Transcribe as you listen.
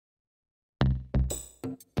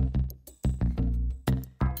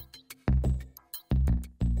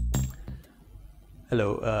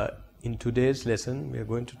Hello, in today's lesson we are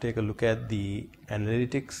going to take a look at the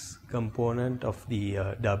analytics component of the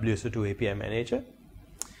WSO2 API Manager.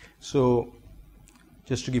 So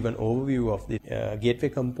just to give an overview of the gateway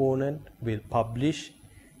component, will publish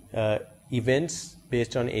events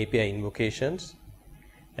based on API invocations,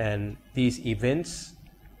 and these events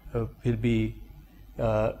will be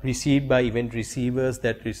received by event receivers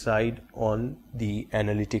that reside on the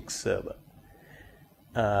analytics server.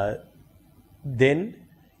 Then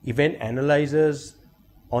event analyzers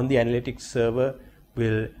on the analytics server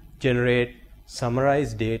will generate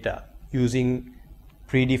summarized data using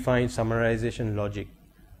predefined summarization logic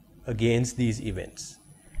against these events,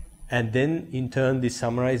 and then in turn this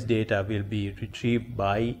summarized data will be retrieved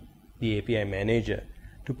by the API manager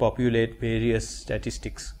to populate various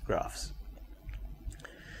statistics graphs.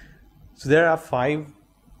 So there are 5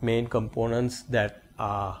 main components that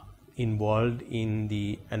are involved in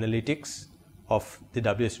the analytics of the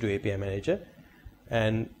WSO2 API Manager.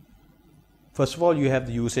 And first of all, you have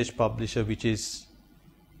the usage publisher, which is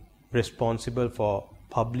responsible for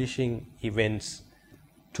publishing events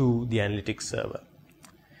to the analytics server.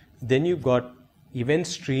 Then you've got event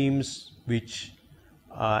streams, which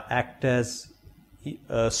act as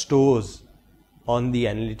stores on the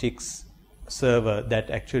analytics server that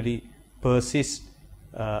actually persist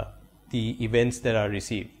the events that are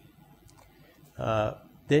received.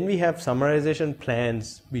 Then we have summarization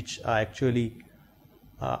plans, which are actually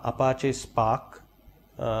Apache Spark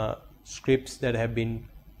scripts that have been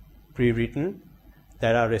pre-written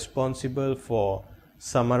that are responsible for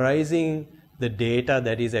summarizing the data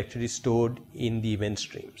that is actually stored in the event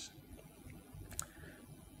streams.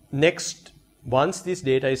 Next, once this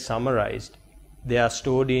data is summarized, they are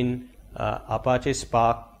stored in Apache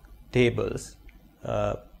Spark tables,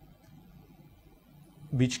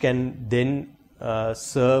 which can then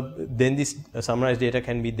this summarized data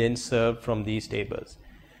can be then served from these tables.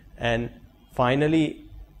 And finally,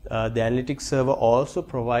 the analytics server also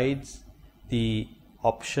provides the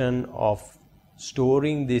option of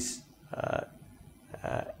storing this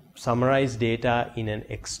summarized data in an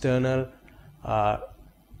external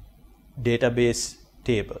database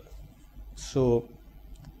table. So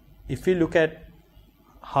if we look at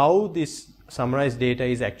how this summarized data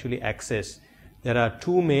is actually accessed, there are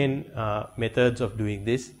 2 main methods of doing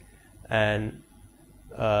this, and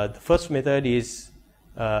the first method is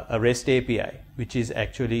a REST API, which is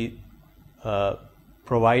actually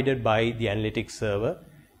provided by the analytics server,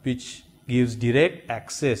 which gives direct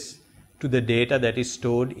access to the data that is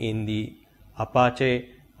stored in the Apache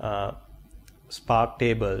Spark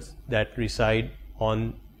tables that reside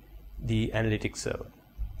on the analytics server.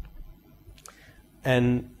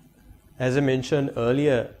 And as I mentioned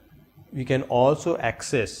earlier, we can also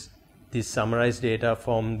access this summarized data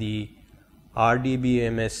from the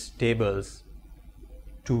RDBMS tables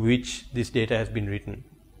to which this data has been written.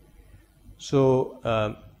 So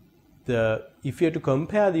if you have to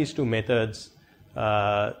compare these 2 methods,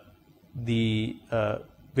 when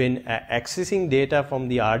accessing data from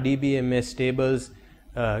the RDBMS tables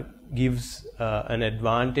gives an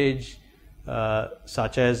advantage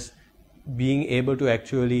such as being able to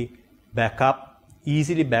actually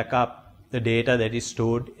easily back up the data that is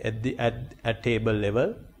stored at table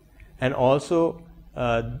level, and also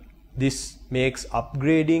this makes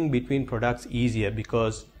upgrading between products easier,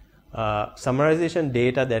 because summarization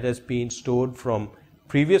data that has been stored from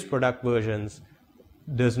previous product versions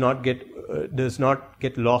does not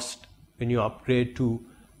get lost when you upgrade to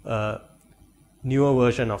a newer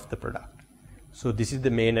version of the product. So this is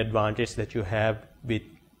the main advantage that you have with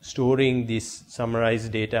storing this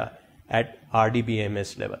summarized data at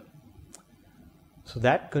RDBMS level. So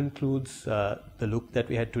that concludes the look that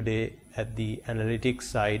we had today at the analytics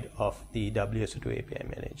side of the WSO2 API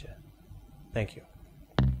Manager. Thank you.